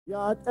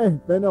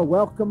Been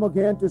welcome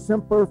again to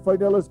Semper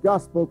Fidelis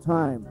Gospel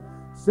Time.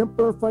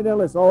 Semper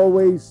Fidelis,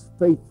 always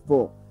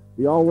faithful.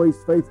 The always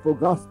faithful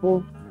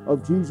gospel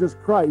of Jesus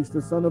Christ,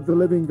 the Son of the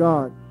living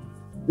God.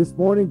 This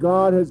morning,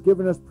 God has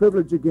given us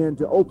privilege again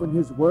to open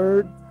His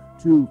Word,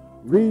 to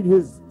read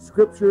His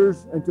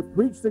Scriptures, and to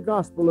preach the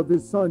gospel of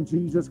His Son,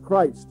 Jesus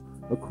Christ,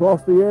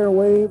 across the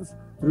airwaves,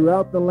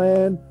 throughout the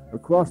land,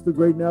 across the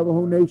great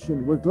Navajo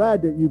nation. We're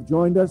glad that you've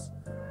joined us.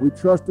 We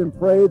trust and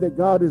pray that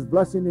God is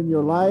blessing in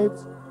your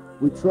lives.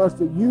 We trust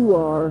that you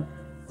are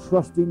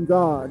trusting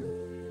God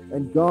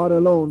and God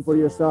alone for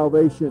your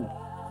salvation.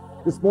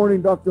 This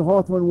morning, Dr.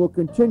 Hawthorne will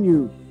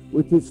continue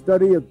with his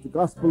study of the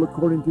Gospel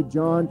according to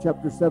John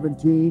chapter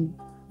 17,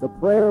 the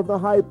prayer of the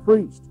high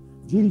priest,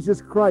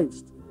 Jesus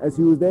Christ, as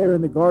he was there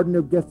in the Garden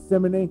of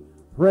Gethsemane,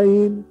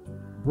 praying,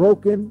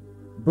 broken,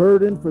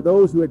 burdened for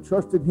those who had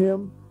trusted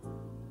him.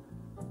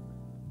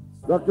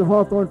 Dr.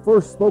 Hawthorne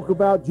first spoke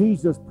about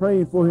Jesus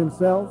praying for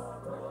himself.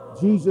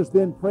 Jesus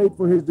then prayed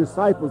for his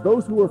disciples,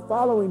 those who were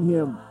following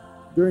him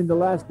during the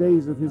last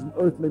days of his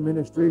earthly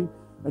ministry.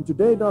 And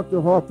today,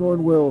 Dr.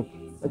 Hawthorne will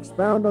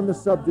expound on the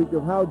subject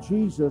of how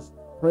Jesus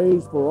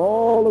prays for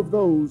all of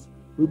those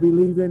who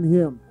believe in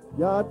him.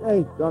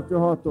 Dr.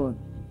 Hawthorne.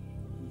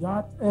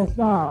 The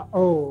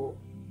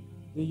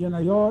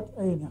Unayot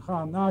in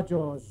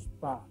Hanajos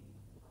Pa.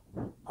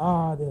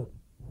 The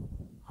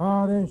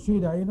Hare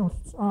Shida in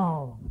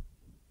Ow.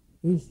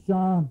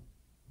 Ishan,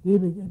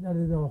 David in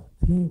the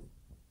King.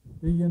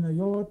 The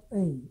Unayot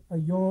a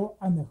yo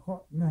and the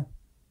hotne.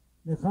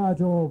 The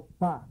Hajo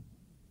Pa.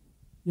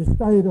 The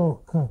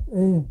Styro cut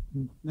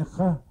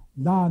Neha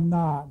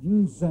Lana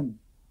Jinsen.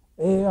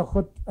 A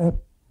hot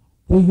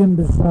Hagen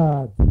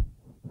beside.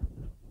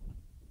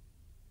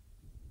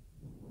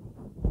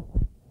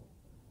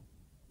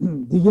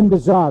 Digen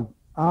besad,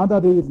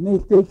 ander det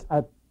niet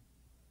at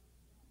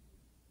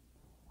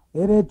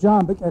ere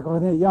jambik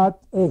ekone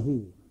yat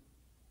ehi.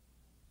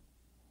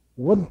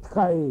 Wult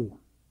kai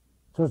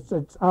tus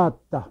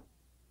atta.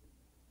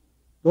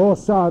 Do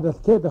sa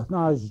dat kedach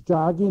na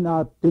jagi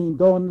na tin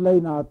don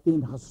le na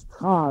tin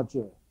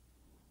hastraje.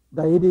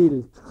 Da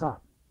edil tra.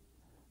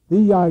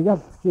 Di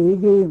yat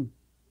kege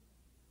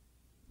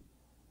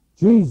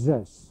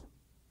Jesus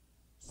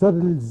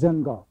sadel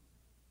zenga.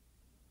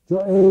 Jo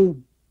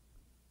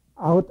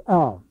out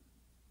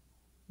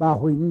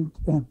Bahuint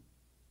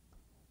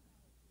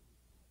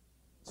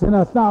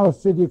Senathao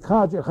City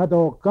Kaja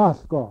Hado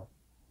Gasco,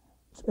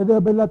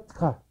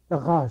 Edabelatka, the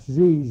Hash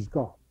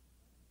Zizgo,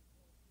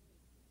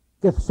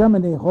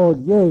 Gethsemane Hall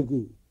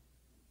Yegi,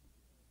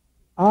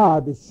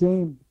 the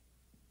shame,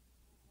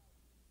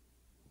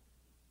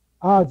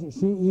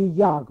 she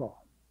Yago,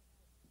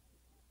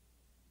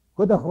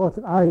 could have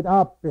hot eyed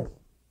up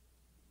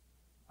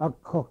a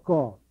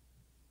coco,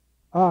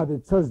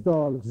 the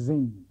Tuzdol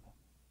Zing.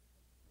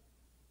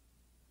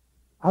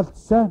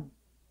 Atse,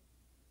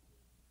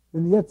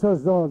 in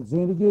Yetosdol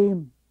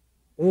Zinigim,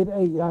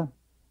 Eya,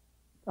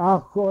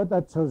 Acho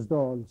that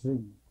Tosdol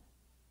Zin.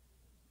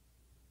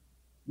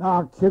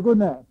 Na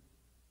Kigune,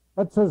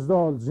 but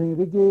Tosdol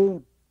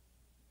Zinigi,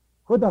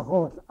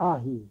 Kudahot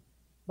Ahi,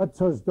 but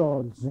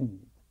Tosdol Zin.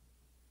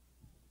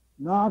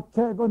 Na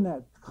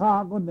Kegunet,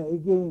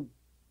 Kagunegi,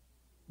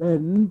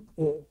 Ben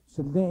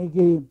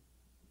Sidnegi,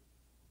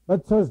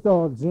 but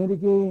Tosdol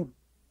Zinigi.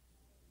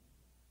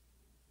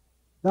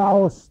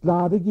 Thou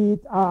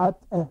sladigit at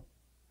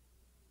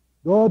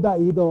Doda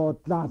idot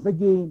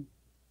latagin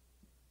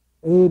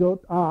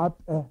edot at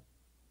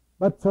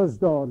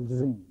Batusdol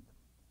zing.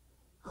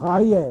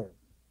 Haye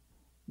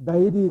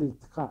Baidil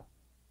tka.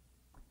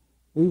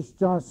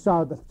 Ishja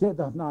sad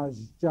kedah na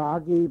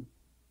jagi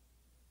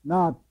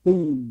na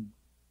tin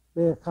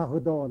be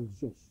kahudol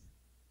jish.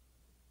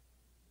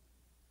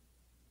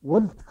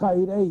 Wult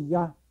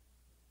kaireya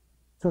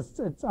tus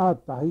it's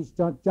at the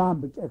ishja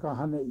jambik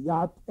ekahane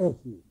yat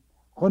ehi.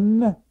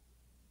 Hunne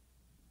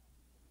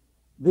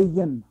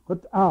Vigen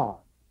hut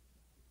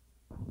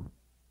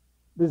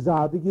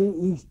Bezadigi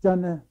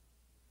Eastjane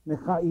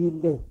Nechail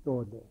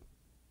Lehtode.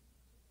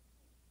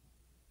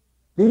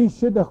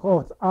 Dishe de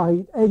Hot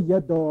Ahid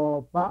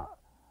Eyado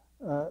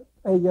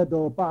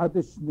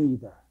Bade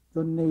Schnieder,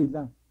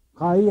 Junela,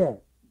 Haye,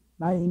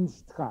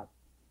 Nainstrat.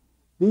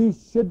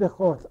 Dishe de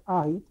Hot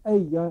Ahid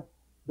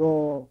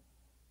Eyado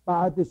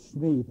Bade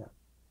Schnieder.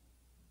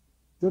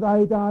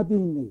 Judaida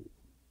Dini.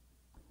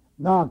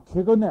 Na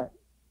Kigone,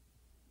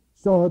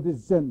 so the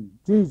Zen,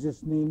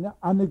 Jesus Nina,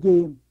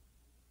 Anagi,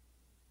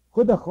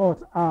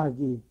 Kudachot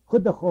Agi,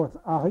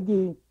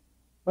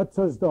 but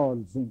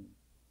Tuzdol Zin.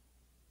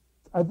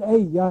 Ad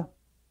Eya,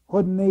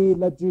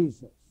 Kudnila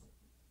Jesus.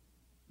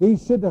 He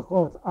should have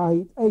got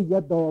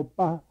Eya do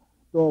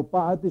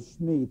Bad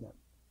Schneider.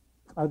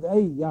 Ad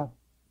Eya,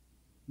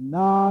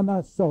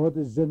 Nana, so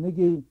the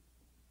Zenigi,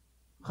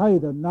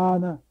 Haida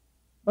Nana,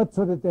 but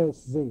so the Des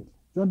Zil,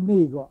 John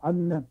Nigo,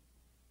 Anna.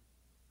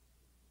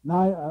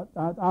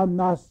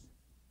 Nas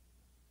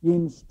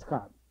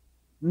Yinstrat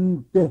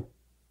Nde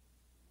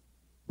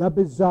Da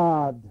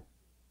Bezad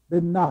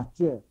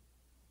Benache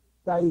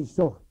Da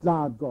Isoch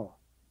Tladgo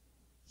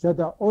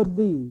sada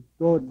oli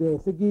do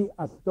lethigi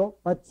asto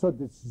patso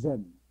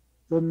disen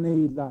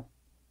jonila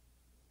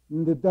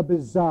nda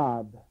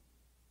bezad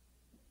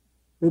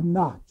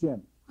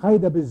benachem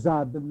hayda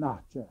bezad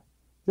benache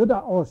joda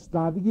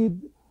ostadigi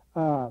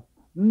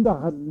nda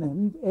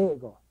hadnend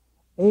ego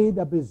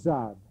eda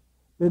bezad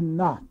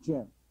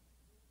benachem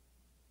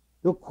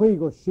do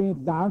kwigo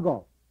shin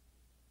dago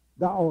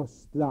da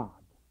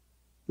ostlad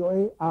jo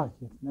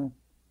achne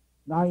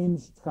nein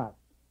strat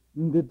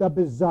nda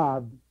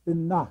bezad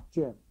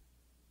benachem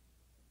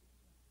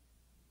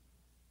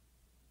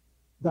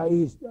da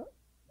is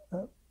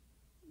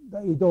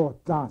da ido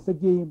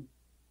tlasagi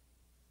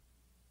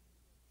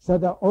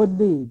sada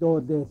oli do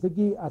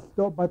desagi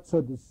asto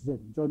batso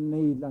disen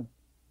jonnila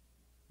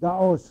da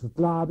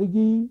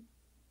ostladi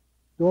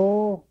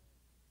do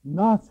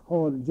nas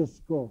hol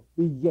jisko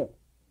biye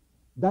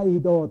da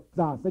ido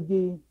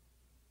tlasagi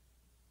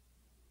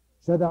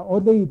sada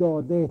oli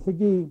do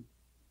desagi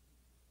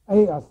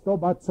ay asto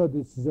batso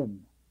disen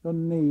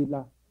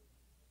jonnila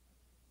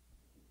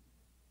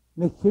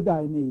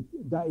nechidai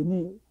da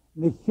ini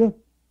neche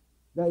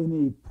da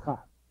ini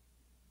pcha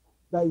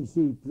da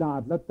isi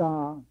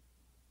tladlata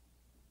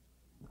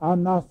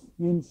anas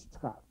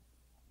yinstra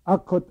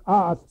akot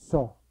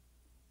aatso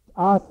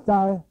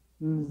aata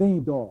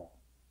lido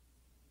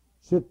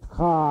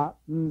shitcha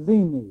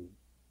lini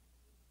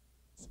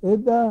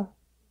eda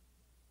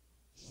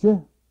she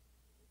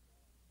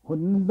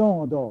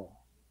hunlodo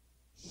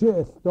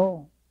shesto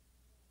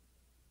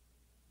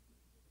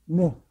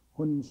ne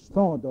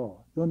hunstodo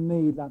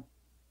jonneila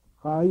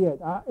khayet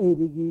a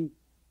edigi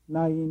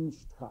nain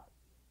strat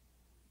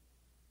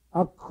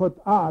akot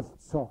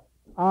aatso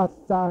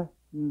aata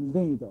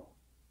lido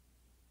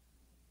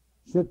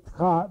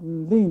shitcha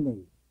lini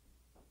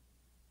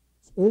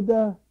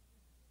eda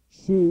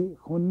shi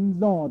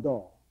hunlodo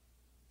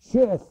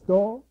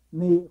shesto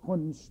ni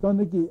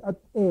hunstonigi at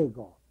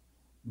ego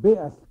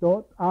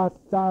beastot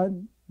aata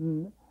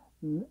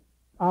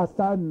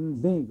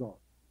ligo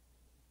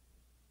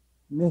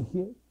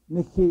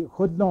nehi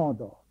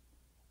hunlodo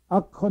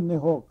akone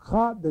ho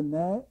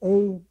khadne e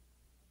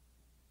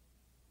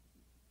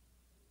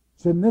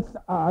chenit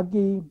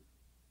agi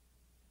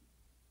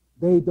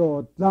they do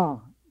tla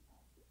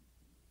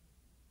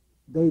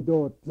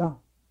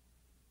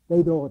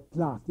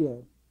tie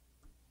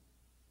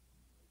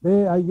be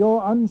ayo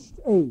anst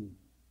e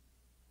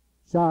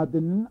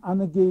shaden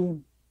anagi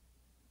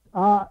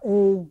a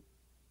e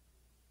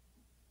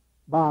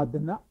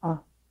badna a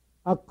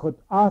akot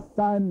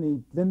asani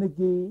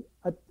tlenegi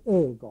at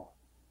ego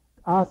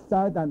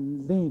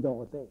asadan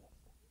lido de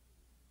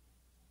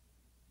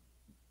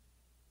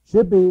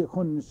shibi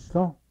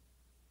hunso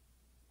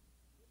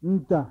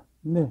nda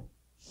ne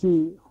shi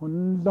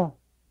hunlo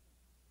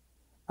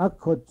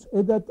akot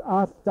edat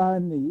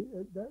asani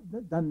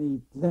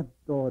dani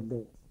lepto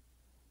de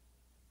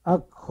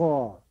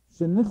akho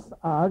sinis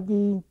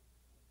agi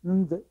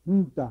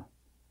nda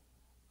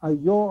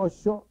ayo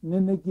osho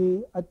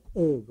nenegi at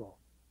ego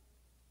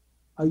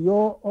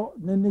ayo o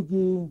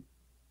nenegi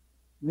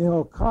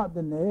neo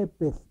kadene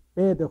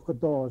pede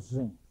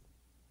kodozin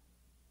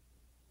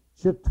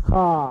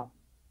shitcha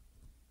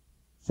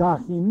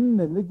shahin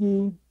nenegi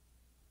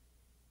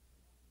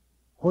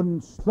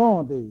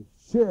hunslode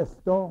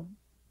shesto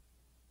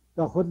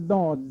da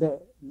hodlode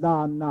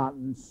la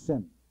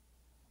nansen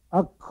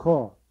akho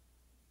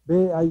be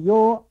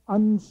ayo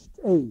anst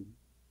e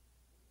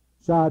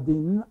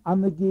shadin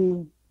anegi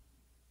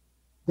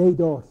de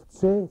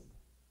dortse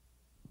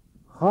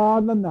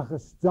khana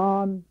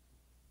nachstan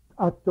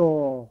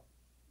ato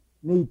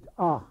niet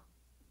a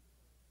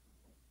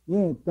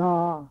ye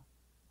da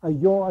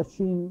ayo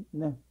ashin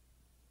ne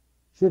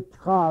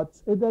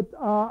shitchat edet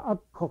a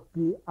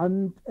koki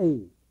and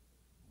e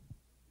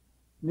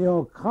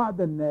neo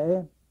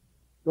khadene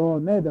do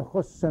ne de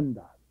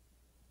khossenda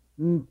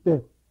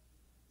nte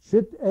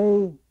shit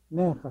e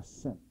ne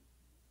khassen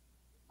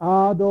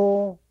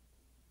ado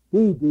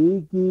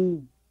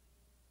digi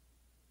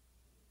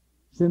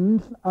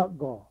sins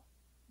ago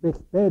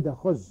bespeda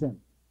khossen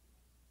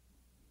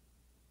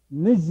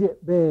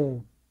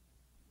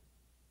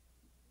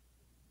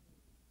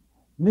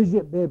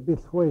نجي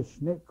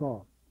بخوش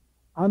نكو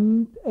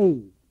عند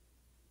اي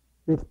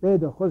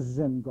بخبيد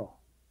خزنگو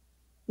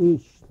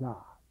إشلا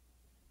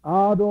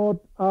آدود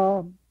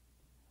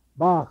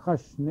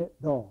باخش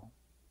ندو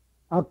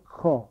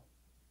أكو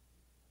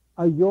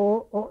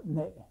أيو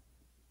أغني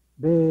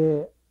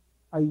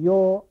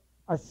أيو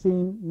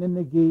أشين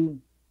ننجي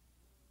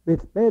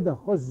بخبيد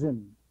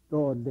خزن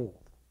دو ليل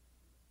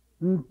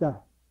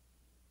انت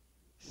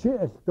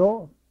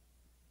شئتو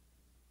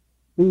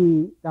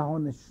بي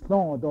دهون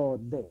سلان دو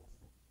ليل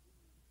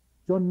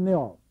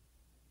جنيو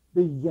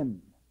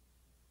بيين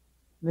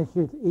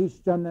نخيط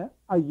إيشتن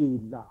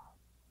أيلا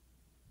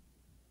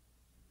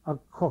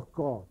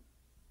أكوكو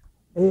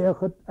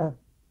إيخت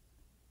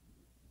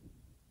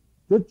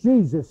to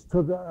Jesus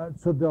to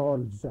the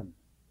olsen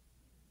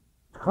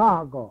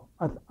trago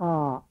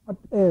at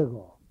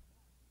ego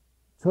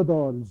to the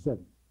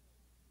olsen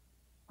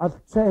at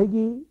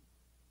tegi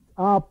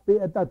api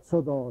etat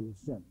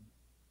sodolsen.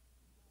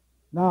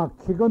 Na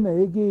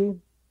kigonegi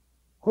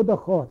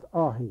kudakot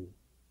ahi.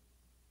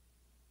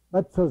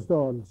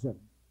 Batsosdolsen.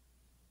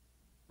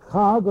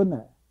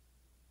 Kagone.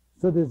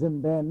 Så det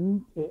som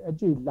den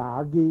aji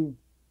lagi.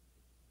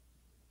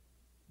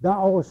 Da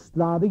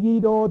osladigi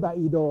do, da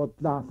ido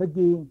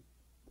tlatagi.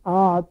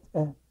 At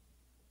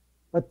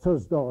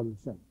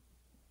batsosdolsen.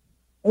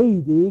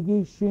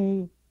 Eidigi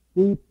shi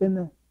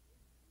deepin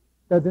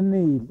da den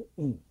nil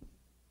in.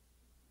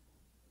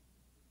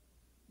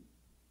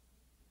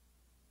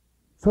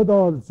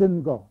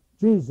 Sodolsen go.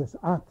 Jesus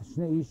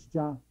atshne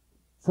isja.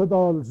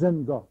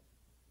 Sodolsen go.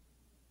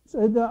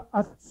 Så det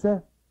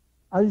atse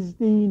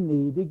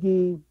ajdini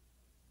digi.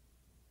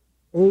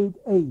 Eid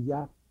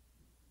eia.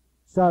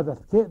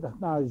 Sadat kedak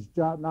na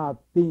isja na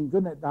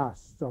tingune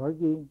das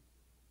sorgi.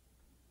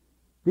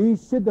 Vi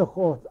sidde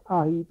khot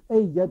ahit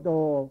eia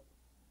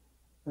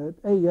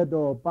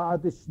do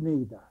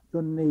baadisnida.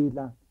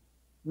 Dunnila.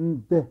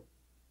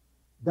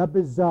 Da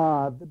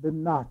bezad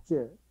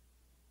benache.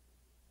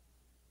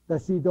 Da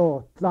si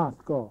do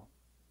tlatko.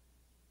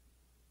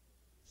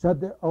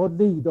 Sade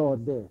orli do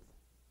det.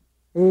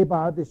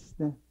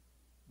 Baadisne.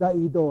 Da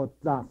i do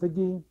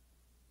tlatagi.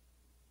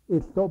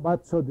 Ito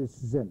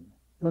batsodisen.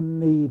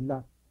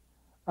 Dunnila.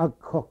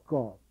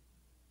 Akoko.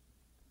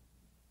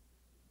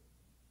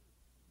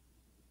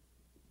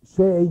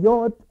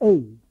 Sheyot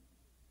ei.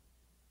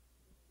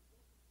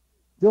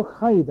 Jo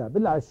khayda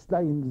bila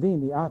ishlain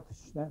lini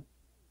atishne.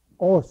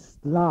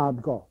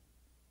 Ostladgo.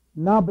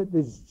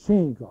 Nabedis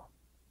chingo.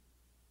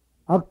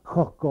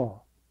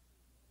 Akoko.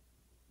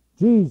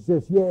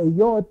 Jesus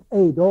yot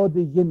ei do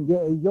de yin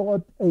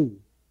yot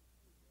ei.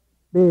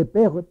 Be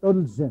pehut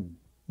ulzen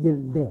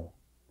yilde.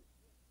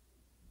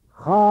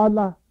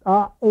 Khala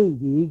a ei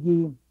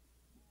digi.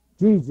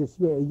 Jesus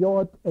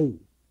yot ei.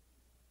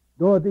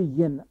 Do de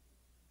yin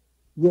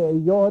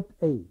yot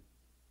ei.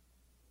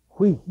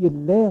 Hui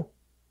yille.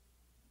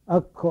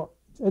 Akko.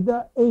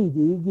 Eda ei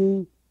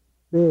digi.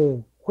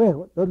 Be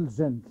pehut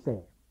ulzen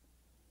le.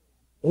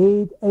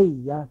 Eid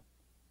eia.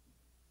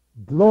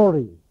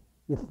 Glory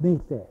is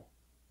nithe.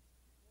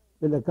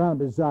 Bilakan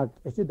bezag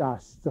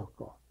esidas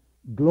stoko.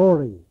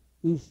 Glory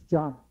is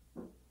John.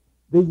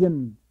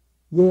 Diyan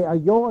ye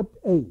ayot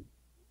ei.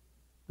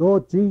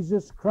 Lord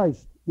Jesus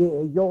Christ ye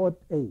ayot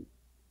ei.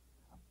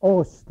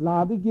 O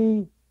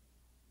sladigi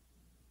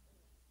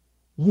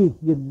ye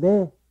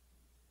yille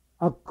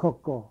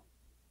akoko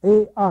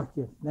e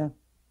akit ne.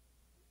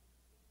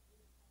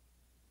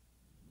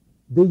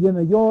 Diyan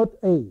ayot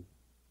ei.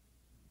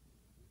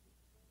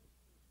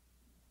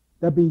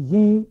 Da be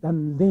ye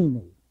dan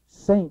leni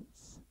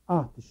saints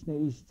atishne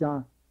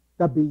isja.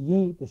 Da be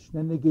ye de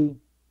snenegi.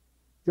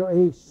 Jo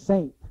e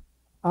saint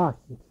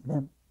achit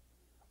nem.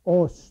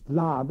 O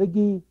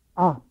sladegi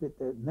apit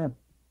nem.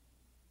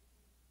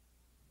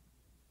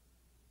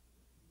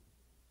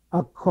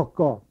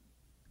 Akoko.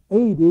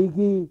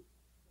 Eidigi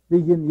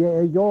begin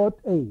ye yot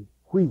e.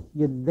 Hui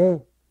ye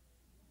le.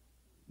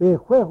 Be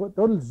huehut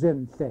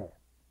ulzen le.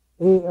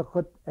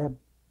 Echot em.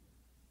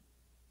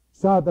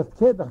 Sadat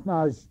kedach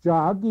na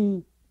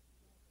jagi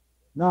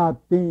na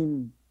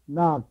tin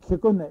na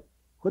kikone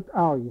kut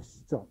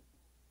auyiston.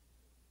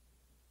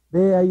 Be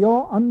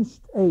ayo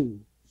anst e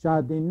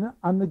shadin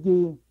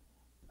anagi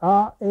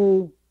a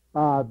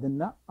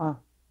badna a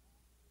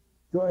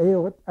jo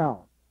eot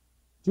out.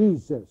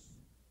 Jesus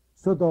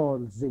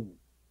sodol zin.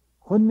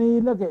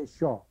 Khuni lage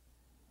sho.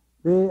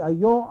 Be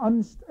ayo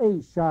anst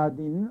e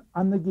shadin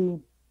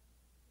anagi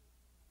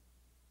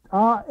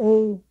a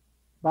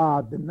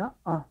badna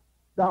a.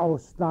 Da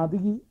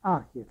osladigi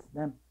achit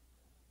nem.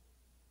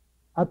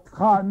 At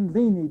khan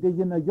lini de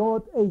yina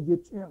yot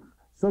eyich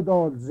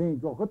sodol zin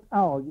gochot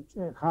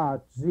auyich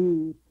hat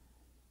zi.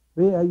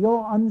 Be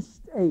ayo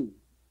anst e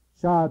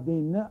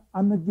shadin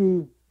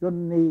anagi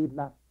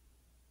jonila.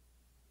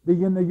 De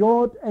yina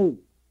yot e.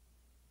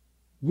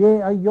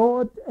 Ye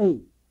ayot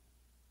e.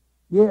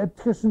 Ye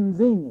atrishen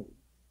lini.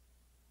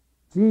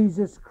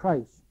 Jesus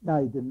Christ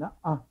naidina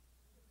a.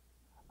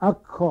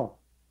 Akko.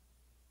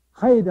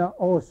 Haida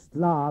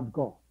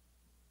osladgo.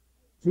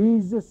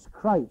 Jesus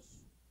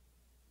Christ.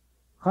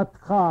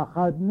 Khatka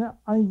khadna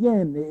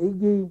ayene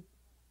igi.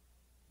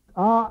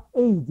 A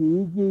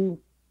eidigi.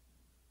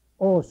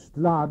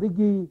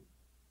 Osladigi.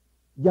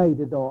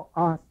 Yaide do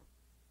at.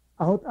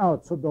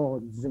 Out so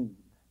do zin.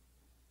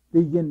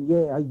 Digin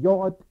ye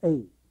ayot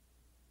e.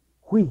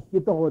 Hui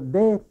do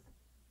let.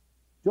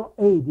 Jo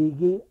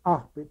eidigi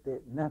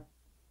ahbite ne.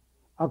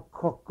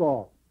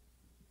 Akoko.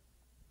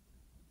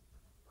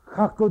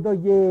 Hakudo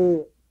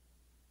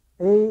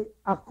ye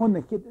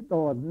akonekit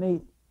do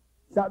ni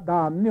sa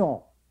da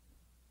nyo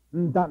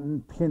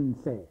ndan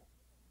pinse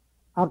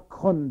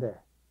akonde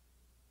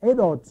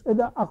edot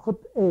eda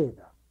akot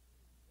eda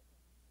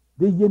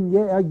digin ye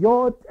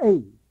ayot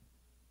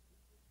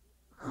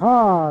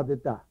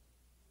khadeta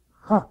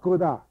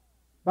hakuda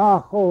ba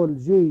khol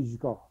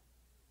jizgo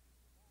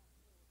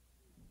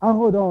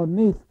ahodo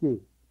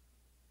niski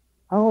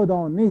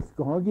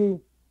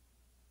hogi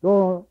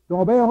do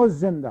be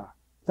hozinda.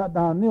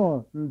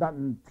 Sadanio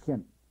ndan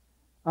tien.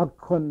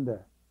 kunde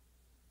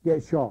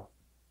gesho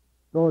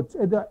dort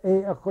eda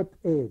akot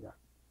eda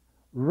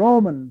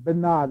Roman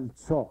benal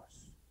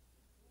sos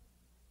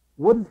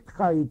wult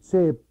kait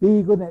se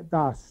bigone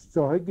das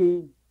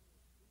sogi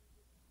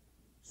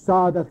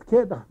sadat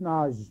kedach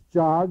na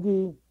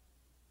jagi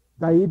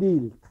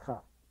daidil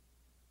kha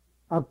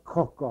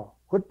akoko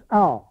kut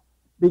au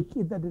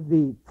bikida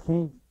de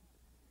thin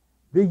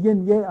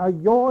begin ye a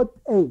yod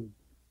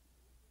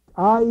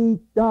ai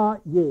da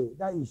ye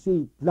da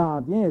isi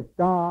la ye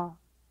da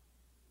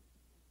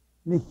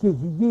ni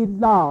hi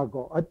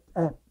lago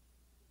at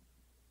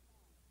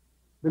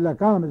bila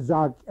kam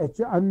zag et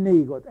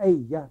anigot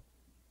ya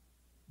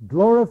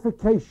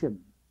glorification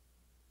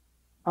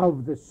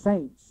of the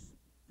saints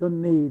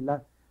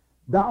donila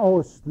da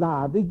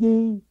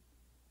osladigi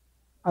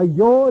a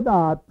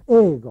yodat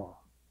ego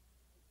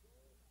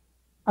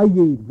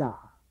ayila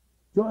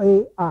jo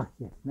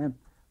achne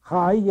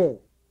khaye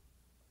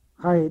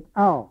khayt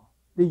au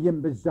de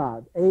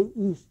yimbezad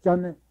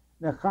isjan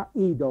na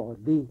khaido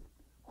di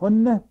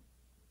honne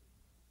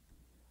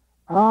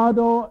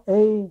ado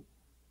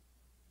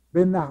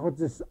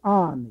benahots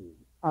ani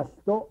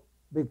asto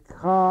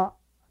bekha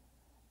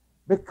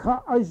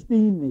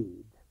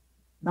ajdinid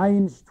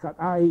nain strat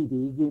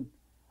aidigi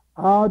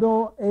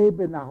ado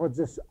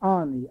benahots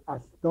ani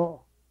asto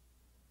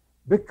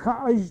bekha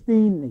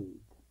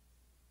ajdinid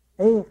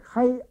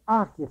khay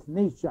akif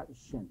nishan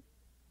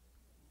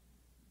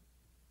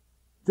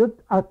jut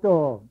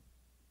ato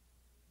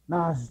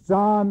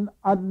nazan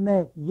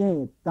adne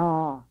ye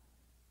ta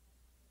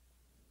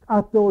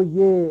ato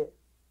ye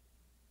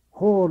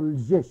hol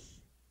jish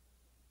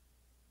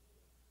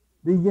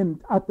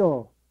diyent ato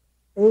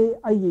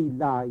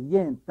ayila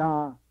ye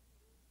ta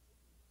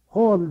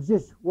hol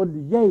jish wal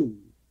ye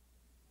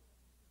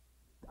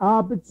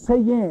abit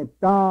saye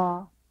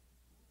ta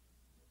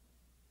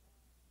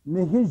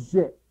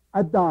nihije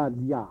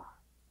adalya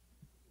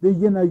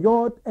diyena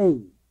yot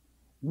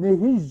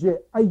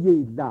nihije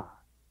ayila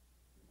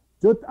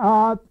jut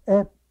at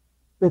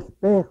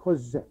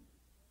bespejos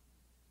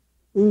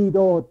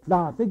ido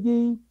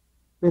tlatigi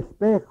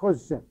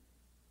bespejos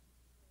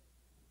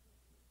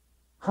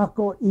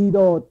hako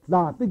ido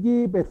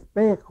tlatigi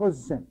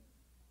bespejos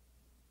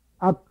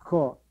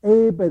akko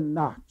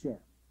benache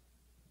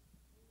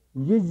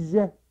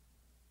yije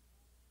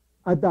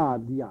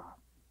adalya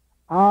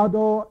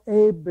ado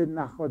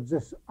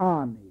benachodjes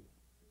ani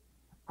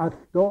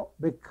asto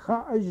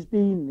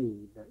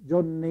bekhajdini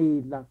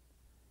jonnila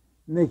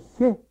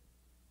nehe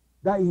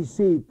da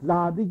isi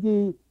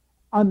tladigi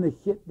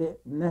anhite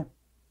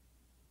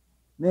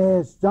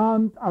ne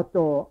stand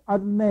ato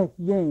adne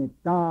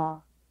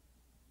yenta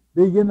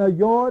begina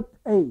yot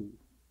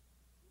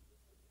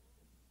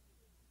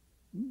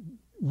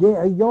ye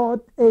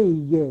yot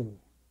ye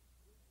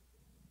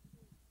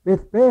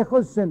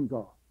bespejos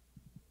sengo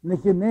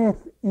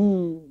nehineth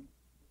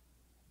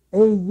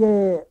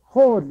ye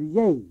hol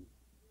ye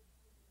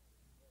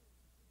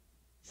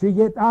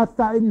shiyet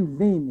ata in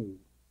lini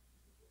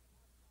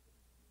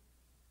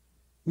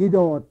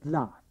yidot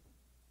la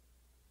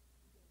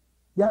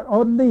ya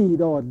only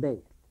do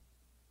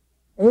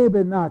le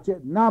benache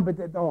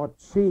nabet do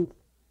chi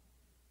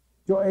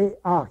jo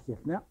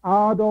achit ne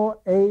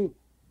ado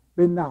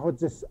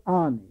benahots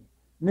ani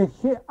ne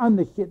he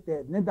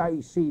anhite ne da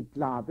isi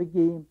la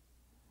begin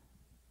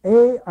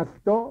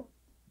asto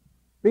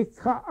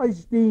bikha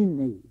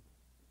ajdini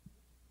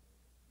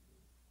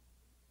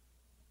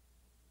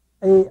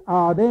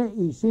ade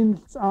isin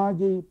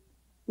sagi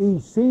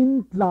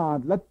isin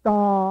tlad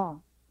lata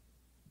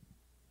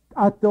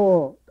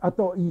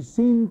ato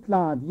isin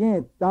tlad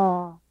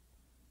yeta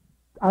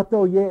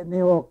ato ye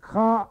neo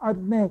kha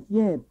adne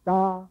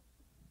yeta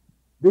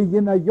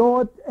begina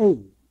yot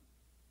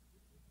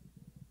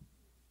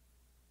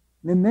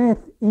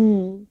neneth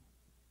ye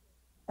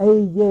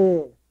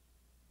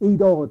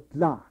idot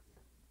lat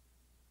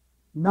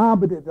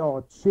nabdet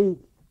dot chi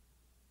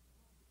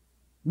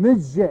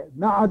mizje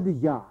na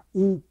adya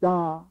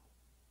ita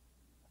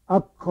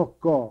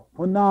akkoko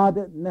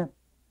honade ne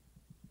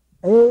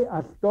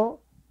asto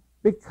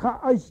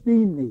bikha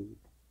ajdini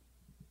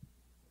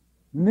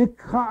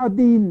nikha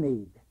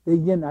adini de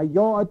yena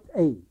yot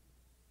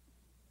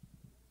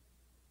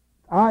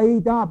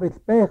aida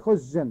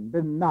bespejos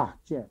ben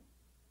nache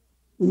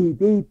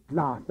idit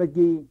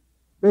latagi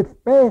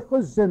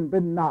bespejos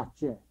ben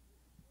nache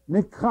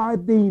nikha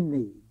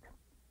adini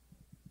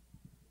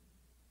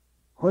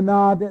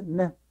honade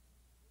ne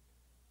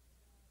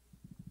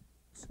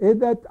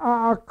edat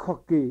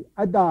koki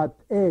adat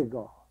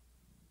ego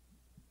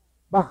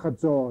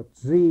bachazo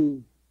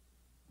zi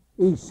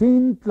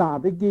isin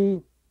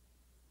tladigi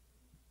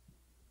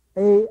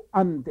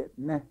andet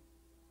ne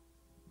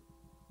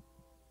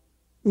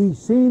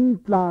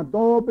isin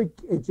tladobik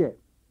eje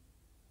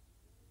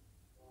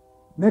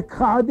ne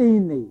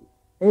khadini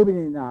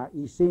ebenina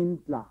isin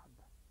tlad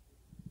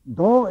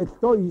do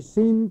esto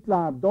isin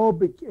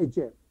tladobik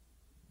eje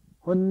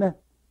honne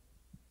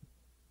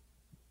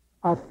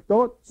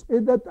astot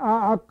edat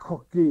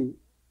koki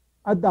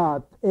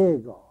adat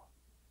ego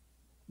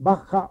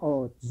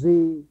bachaot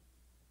zi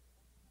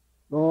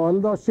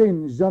Lord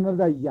sin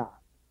Janadaya.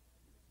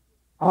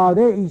 Are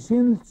they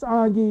sin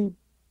sagi?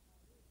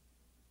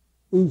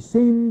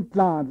 Isin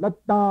plan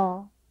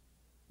lata.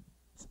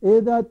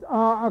 Edat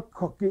a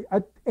koki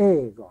at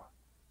ego.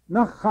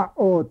 Naha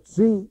o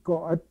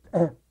ziko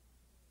at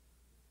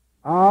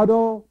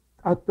Ado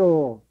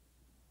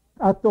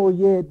ato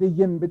ye de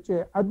yin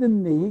biche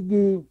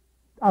adinigi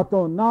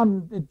ato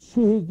nan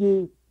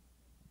chigi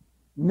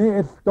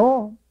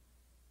nesto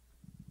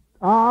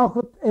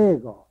achot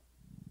ego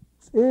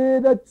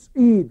edat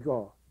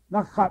ego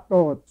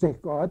nachato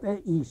ziko at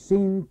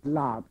isin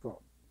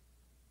plato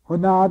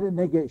honad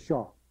nege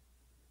sho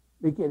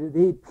biket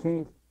dit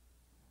kin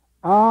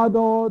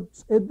ado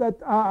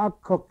edat a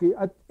koki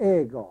at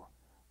ego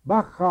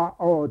bacha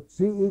o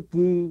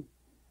ziki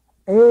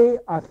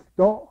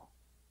asto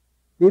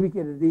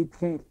dibikere dit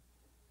kin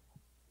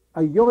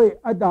ayoy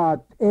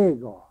adat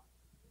ego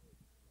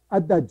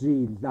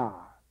adajila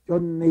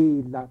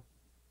jonila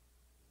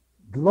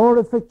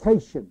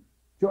glorification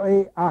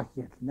joy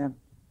achitnem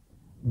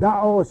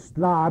da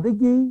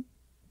osladigi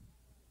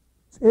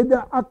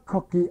eda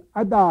akoki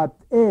adat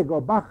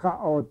ego bacha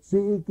o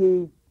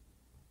tsigi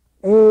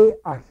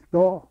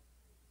asto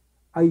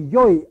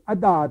ayoy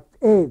adat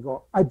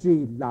ego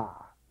ajila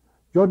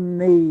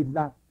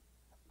jonila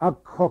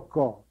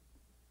akoko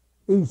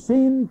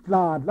isin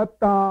plan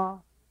lata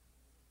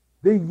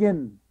the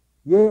yin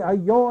ye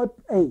ayot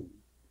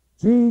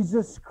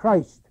Jesus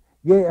Christ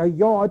ye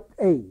ayot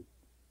a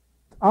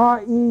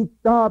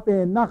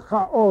tape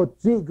nacha o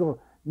zigo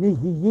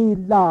ni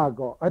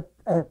lago at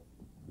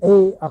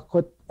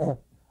akot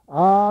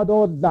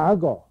ado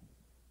lago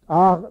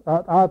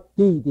a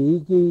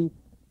digi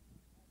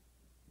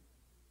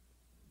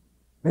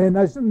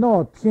menas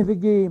no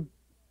tigi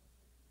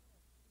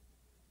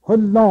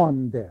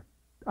Hollande,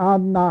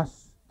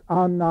 annas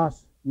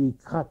i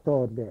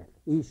katole,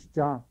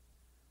 isja,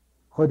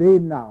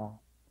 hodina,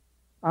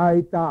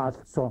 aita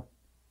alltså.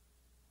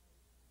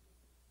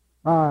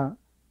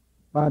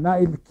 Na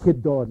il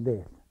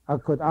kidole,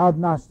 akot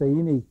annas de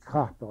in i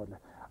katole.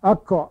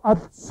 Akko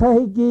at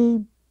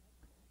segi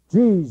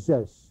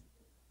Jesus,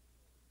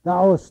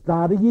 da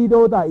ostadigi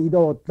do da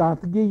ido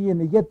tlatigi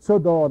in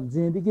yetsodol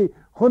zindigi,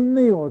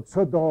 hunni o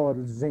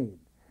tsodol zind.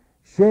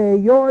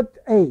 Sheyot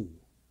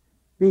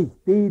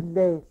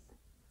Bihtile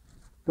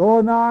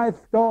dona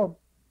esto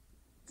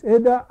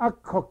eda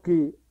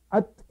akoki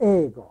at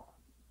ego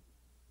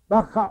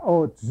bacha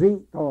o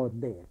zito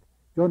del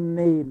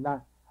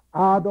jonila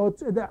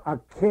adot eda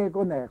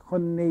akego ne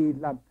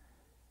khonila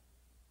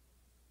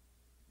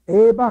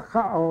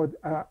bacha o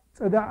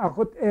eda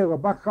akot ego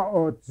bacha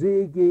o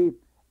zigi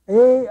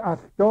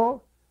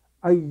asto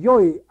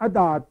ayoy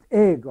adat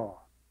ego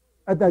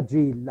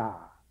adajila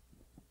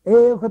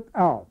egot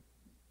out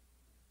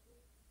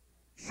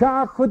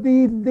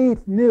Shachodi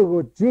lit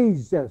new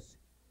Jesus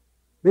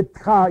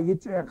bitcha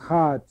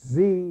yitchat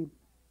zi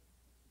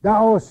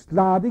da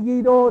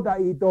osladigi do da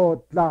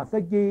ido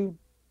tlatagi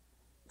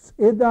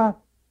ida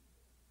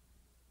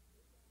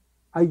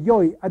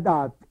ayoy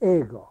adat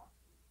ego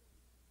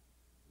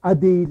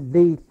adi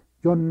lit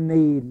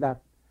jonila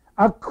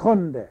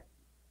akonde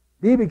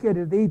di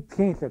biket dit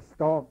kinset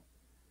sto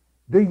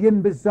de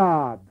yin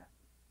bezad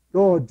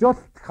do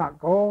just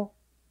khako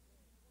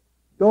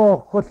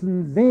do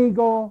khotn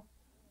lego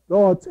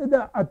Lord,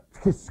 ida at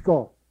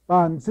kisko,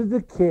 ban sida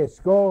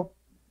kisko,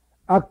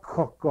 a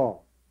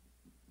koko.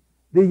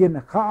 The yin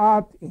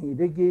haat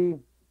idigi,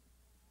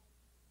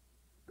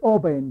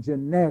 oben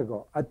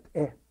genego at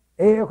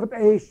egot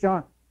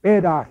eisha,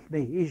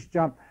 bedachli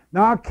isjam,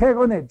 na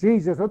kegone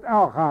Jesus at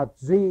our heart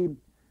zim,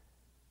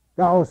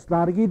 da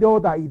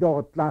oslargido da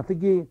idot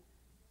latigi,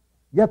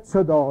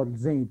 yetsodol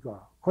zinga,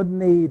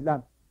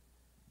 kodnila,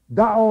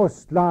 da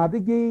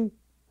osladigi,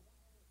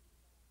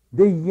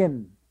 the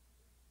yin.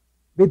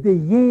 With the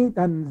yid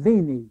and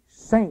lini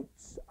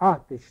saints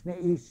atishne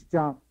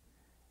isja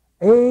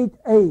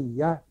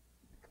eya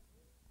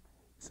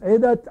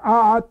sedat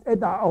at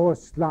eda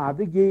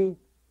osladigi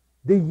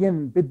the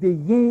yin with the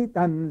yid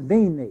and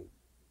lini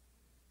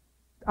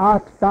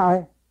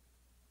atai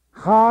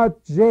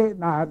je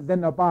na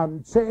den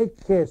abam se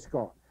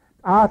kesko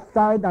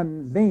atai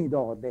dan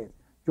lindo de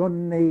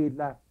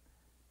jonela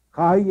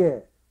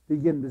kaye the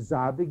yin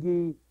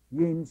zadigi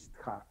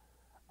yinstha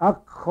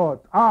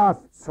akot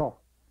atso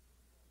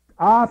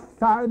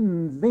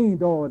Athan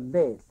lindo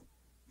les,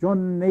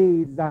 John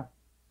Nila,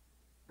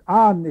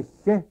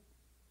 Aniche,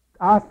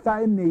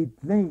 Athan need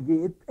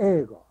lingi it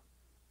ego.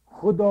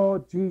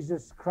 Hudo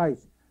Jesus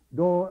Christ,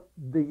 do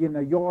the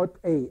yinayot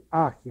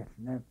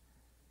achirne.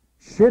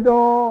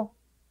 Shido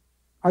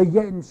a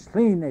yen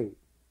slini,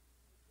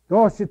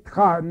 do sit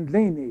khan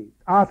lini,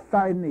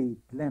 Athan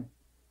need lem.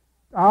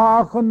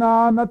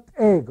 Achonanat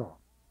ego.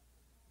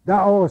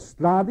 Da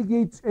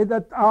osladigi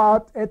edat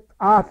at et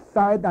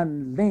atside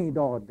and lead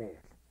all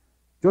there.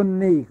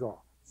 Jonigo,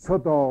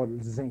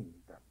 sodol zind,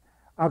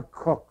 a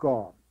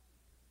koko.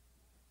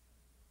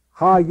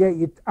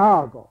 Haye it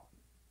ago,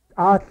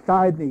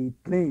 outside it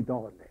lead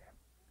all there.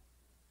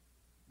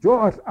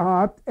 Jos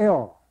at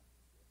eo,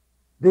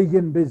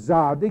 Digin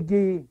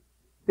bezadigi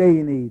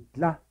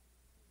deinitla.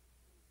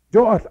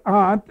 Jot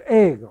ant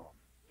ego.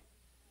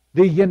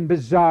 Digin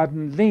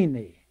bezaden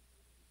lini.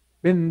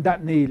 Bin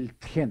dat nil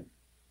tjen.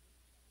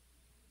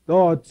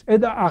 Dot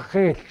eda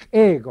achel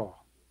ego.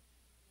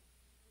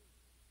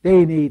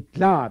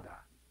 Deinitlada.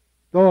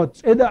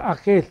 Dot eda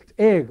achel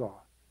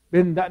ego.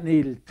 Bin dat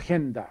nil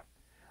tjenda.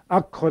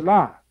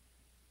 Akkola.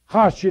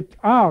 Hashit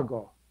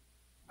ago.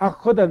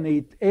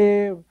 Akkodanit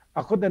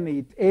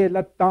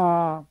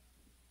elata.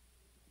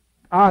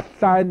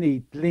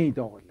 Atlanit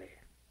lidole.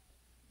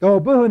 Do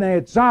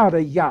buhunet zada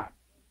ja.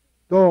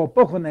 Do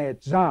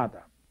buhunet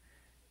zada.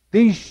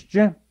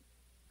 Disje.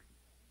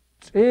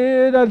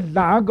 Eda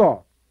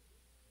lago.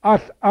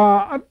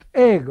 At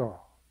ego.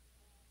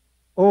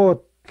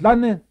 O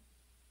tlane.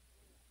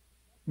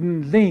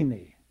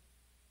 Nlini.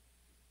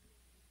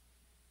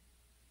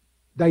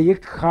 Da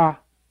ik ga.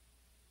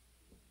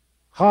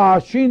 Ha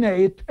shine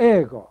it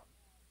ego.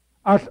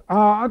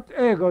 At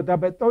ego da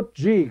betot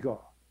jigo.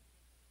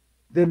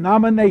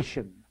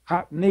 Denomination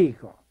hat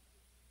nigo.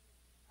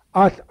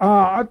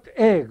 At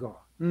ego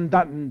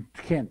ndan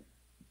tkin.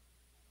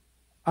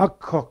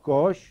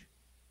 Akkokosh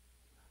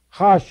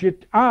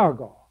hashit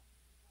ago.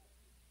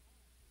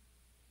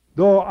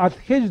 Do at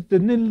his the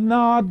nil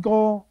nad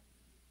go.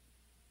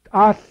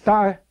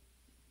 Atha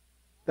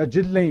da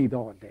jilid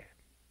all there.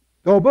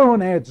 Do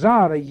bohun et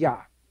zara ya.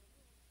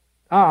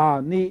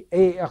 Ni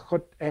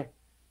achot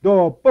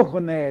do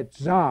bohun et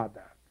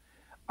zada.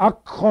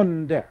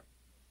 Akkonde.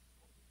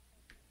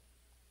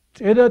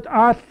 Edat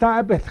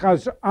atha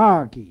bethas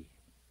agi.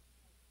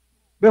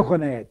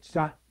 Bohun et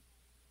za.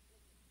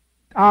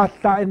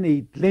 Atha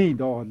ni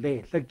lid all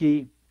there.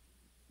 Lagi.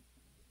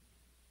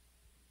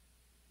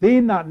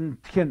 Dina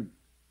tkin.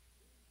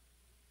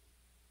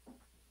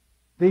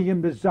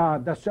 Digin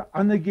bezad das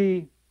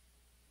anegi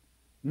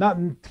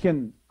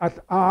natkin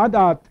at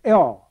adat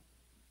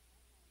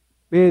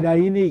be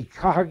daini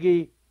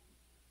khagi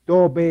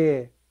do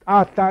be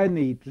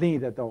atani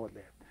tlida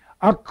dole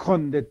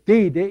akon de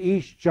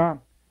isja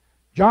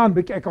John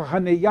bik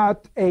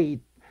ekohaniyat 8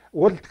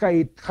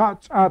 woltkait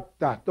khats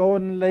at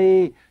don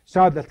le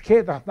sadat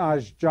kedat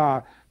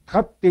nasja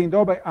khattin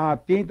do be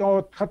atin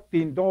do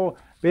khattin do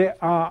be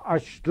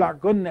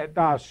ashlagun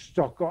das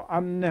stoko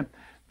anne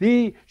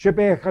die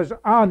shebechas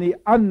ani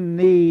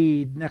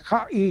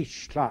necha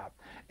isla.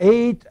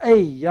 Eet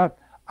eia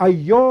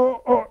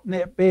ayo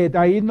ne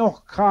bedai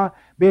nocha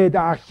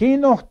beda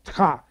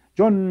hinocha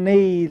John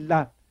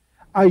Neila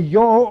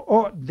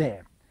ayo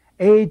ne.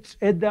 Eet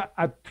edda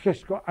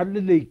atkesko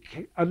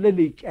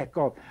alilik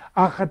eko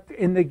achat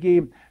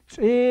inegi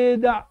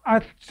eda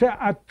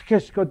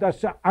atkesko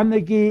das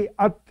anegi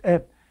at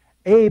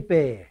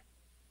ebe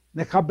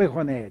necha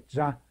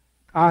begonetza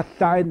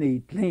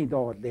atani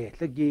tlindo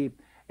legi.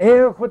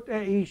 Ergot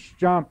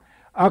isja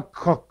a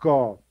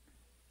koko.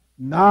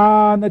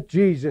 Na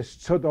Jesus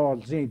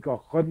tsodol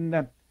zinko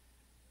khunne.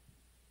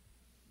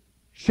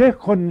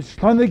 Shekhun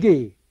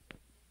slanegi.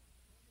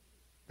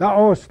 Da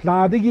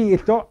osladegi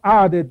ito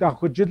ade da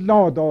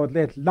khujilado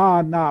let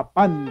la na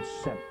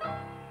pansen.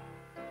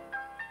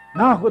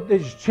 Na khut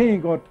is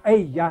chingot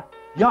eya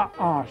ya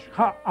ash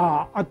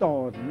ha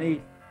ador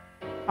ni.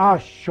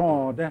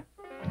 Ashode.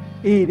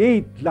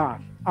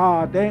 Iritla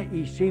ade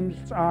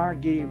isins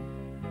agi.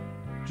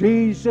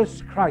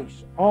 Jesus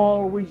Christ,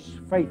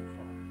 always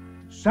faithful.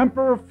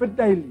 Semper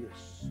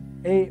Fidelis,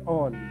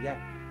 Aeolia.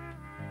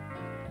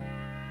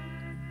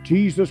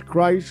 Jesus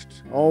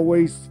Christ,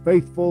 always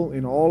faithful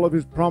in all of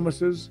his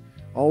promises,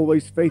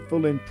 always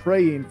faithful in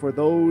praying for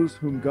those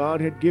whom God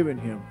had given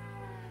him.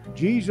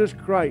 Jesus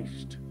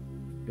Christ,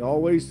 the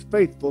always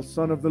faithful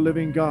Son of the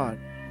living God.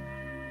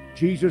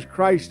 Jesus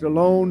Christ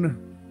alone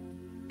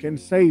can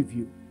save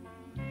you.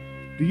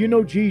 Do you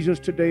know Jesus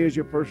today as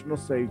your personal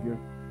Savior?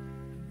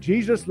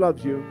 Jesus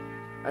loves you,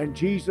 and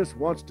Jesus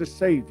wants to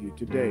save you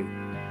today.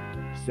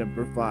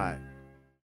 Semper Fi.